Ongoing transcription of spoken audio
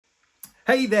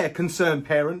Hey there, concerned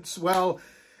parents. Well,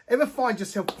 ever find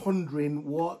yourself pondering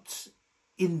what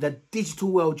in the digital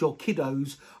world your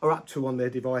kiddos are up to on their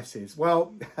devices?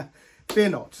 Well, fear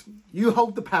not. You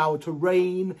hold the power to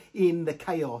rein in the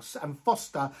chaos and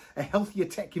foster a healthier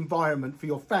tech environment for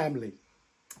your family.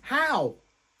 How?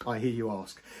 I hear you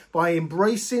ask. By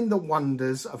embracing the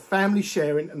wonders of family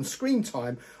sharing and screen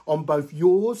time on both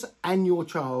yours and your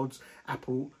child's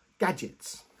Apple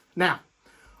gadgets. Now,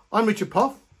 I'm Richard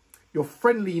Poff, your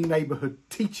friendly neighbourhood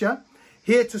teacher,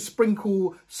 here to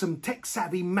sprinkle some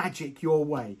tech-savvy magic your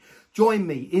way. Join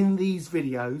me in these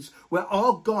videos where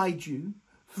I'll guide you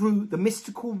through the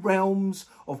mystical realms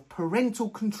of parental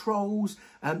controls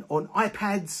and on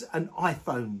iPads and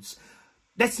iPhones.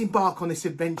 Let's embark on this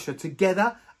adventure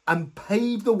together and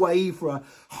pave the way for a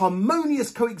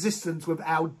harmonious coexistence with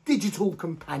our digital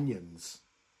companions.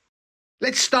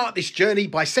 Let's start this journey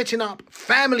by setting up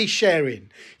family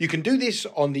sharing. You can do this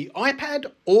on the iPad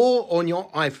or on your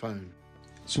iPhone.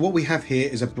 So what we have here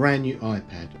is a brand new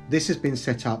iPad. This has been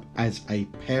set up as a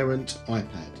parent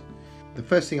iPad. The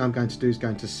first thing I'm going to do is go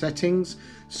into settings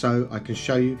so I can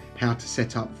show you how to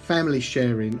set up family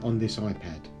sharing on this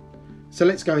iPad. So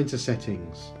let's go into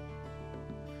settings.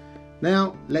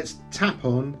 Now let's tap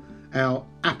on our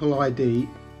Apple ID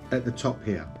at the top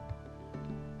here.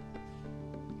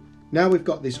 Now we've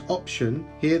got this option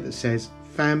here that says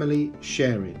family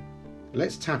sharing.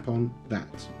 Let's tap on that.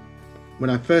 When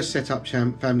I first set up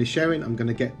family sharing, I'm going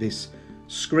to get this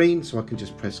screen, so I can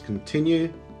just press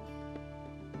continue.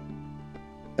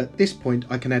 At this point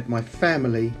I can add my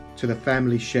family to the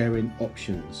family sharing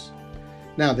options.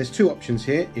 Now there's two options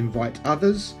here, invite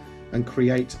others and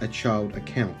create a child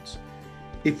account.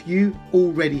 If you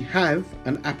already have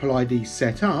an Apple ID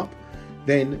set up,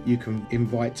 then you can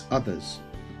invite others.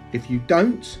 If you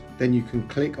don't, then you can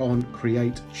click on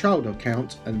create child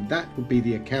account, and that will be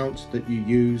the account that you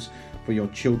use for your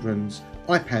children's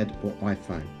iPad or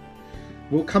iPhone.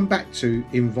 We'll come back to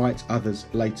invite others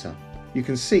later. You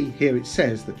can see here it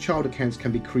says that child accounts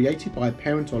can be created by a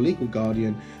parent or legal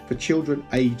guardian for children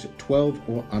aged 12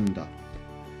 or under.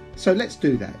 So let's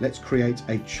do that. Let's create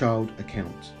a child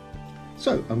account.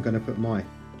 So I'm going to put my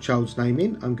child's name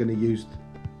in. I'm going to use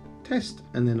test,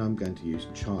 and then I'm going to use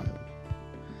child.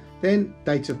 Then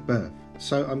date of birth.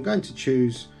 So I'm going to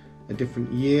choose a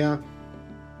different year.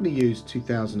 I'm going to use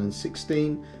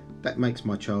 2016. That makes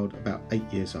my child about 8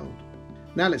 years old.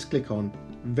 Now let's click on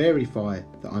verify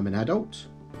that I'm an adult.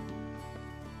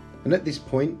 And at this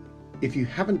point, if you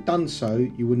haven't done so,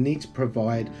 you will need to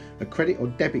provide a credit or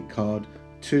debit card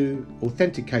to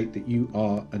authenticate that you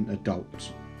are an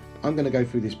adult. I'm going to go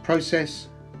through this process,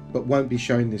 but won't be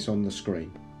showing this on the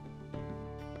screen.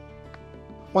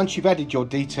 Once you've added your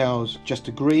details, just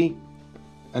agree,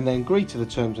 and then agree to the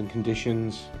terms and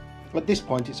conditions. At this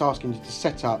point, it's asking you to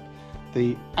set up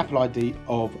the Apple ID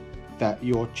of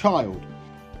your child.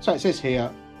 So it says here,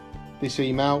 this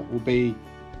email will be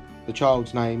the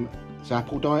child's name as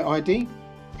Apple ID,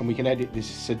 and we can edit this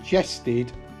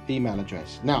suggested email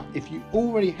address. Now, if you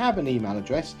already have an email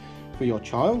address for your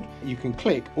child, you can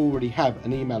click already have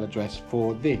an email address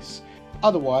for this.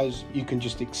 Otherwise, you can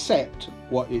just accept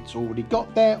what it's already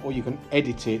got there, or you can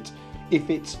edit it.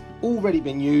 If it's already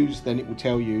been used, then it will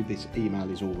tell you this email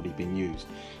has already been used,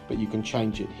 but you can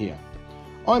change it here.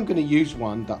 I'm going to use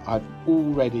one that I've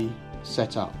already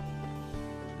set up.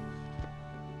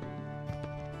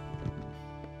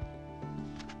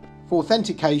 For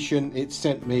authentication, it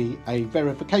sent me a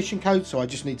verification code, so I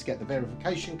just need to get the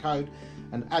verification code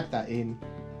and add that in,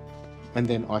 and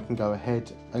then I can go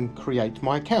ahead and create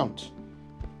my account.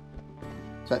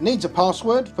 So it needs a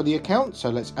password for the account, so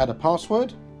let's add a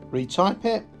password, retype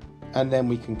it, and then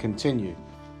we can continue.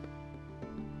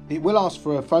 It will ask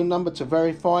for a phone number to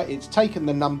verify. It's taken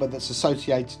the number that's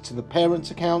associated to the parent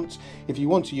account. If you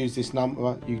want to use this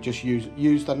number, you just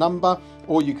use the number,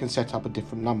 or you can set up a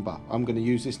different number. I'm going to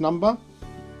use this number.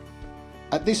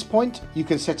 At this point, you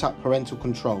can set up parental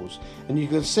controls, and you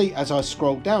can see as I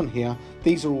scroll down here,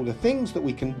 these are all the things that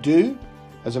we can do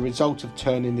as a result of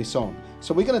turning this on.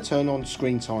 So we're going to turn on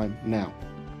screen time now.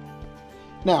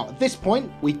 Now at this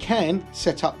point, we can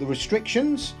set up the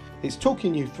restrictions. It's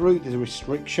talking you through the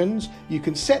restrictions. You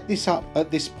can set this up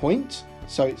at this point,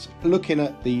 so it's looking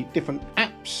at the different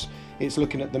apps, it's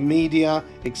looking at the media,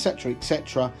 etc,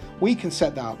 etc. We can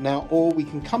set that up now, or we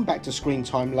can come back to screen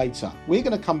time later. We're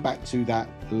going to come back to that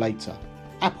later.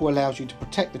 Apple allows you to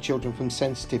protect the children from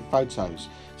sensitive photos,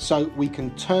 so we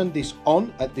can turn this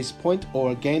on at this point,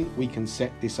 or again we can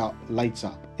set this up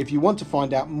later. If you want to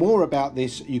find out more about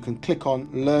this, you can click on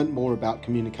learn more about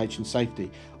communication safety.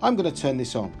 I'm going to turn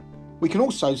this on. We can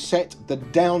also set the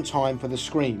downtime for the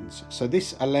screens. So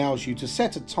this allows you to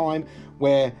set a time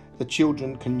where the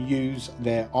children can use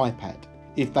their iPad.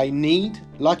 If they need,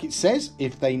 like it says,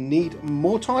 if they need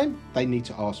more time, they need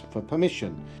to ask for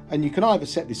permission. And you can either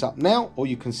set this up now or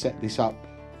you can set this up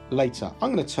later.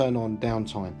 I'm going to turn on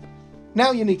downtime.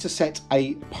 Now you need to set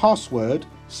a password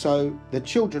so the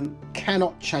children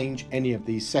cannot change any of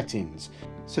these settings.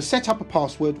 So set up a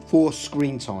password for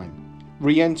screen time.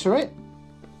 Re-enter it.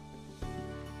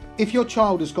 If your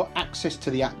child has got access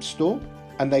to the App Store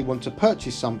and they want to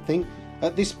purchase something,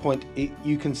 at this point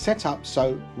you can set up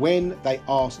so when they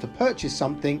ask to purchase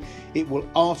something, it will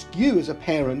ask you as a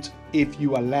parent if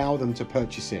you allow them to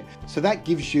purchase it. So that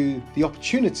gives you the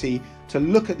opportunity to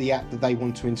look at the app that they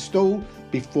want to install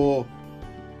before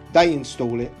they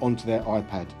install it onto their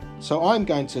iPad. So I'm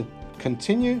going to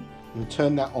continue and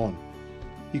turn that on.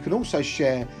 You can also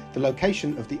share the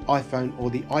location of the iPhone or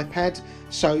the iPad,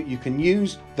 so you can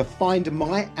use the Find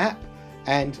My app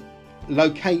and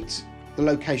locate the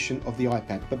location of the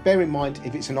iPad. But bear in mind,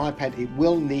 if it's an iPad, it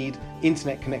will need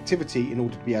internet connectivity in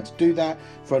order to be able to do that.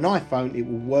 For an iPhone, it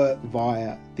will work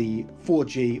via the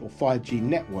 4G or 5G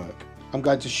network. I'm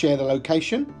going to share the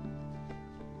location.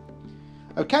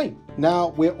 Okay,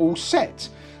 now we're all set.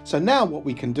 So now what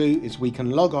we can do is we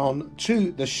can log on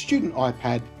to the student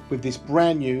iPad with this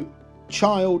brand new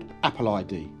child Apple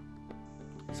ID.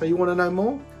 So you want to know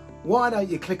more? Why don't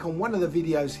you click on one of the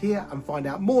videos here and find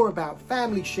out more about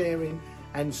family sharing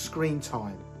and screen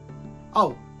time.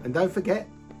 Oh, and don't forget,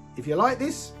 if you like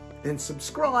this, then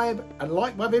subscribe and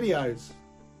like my videos.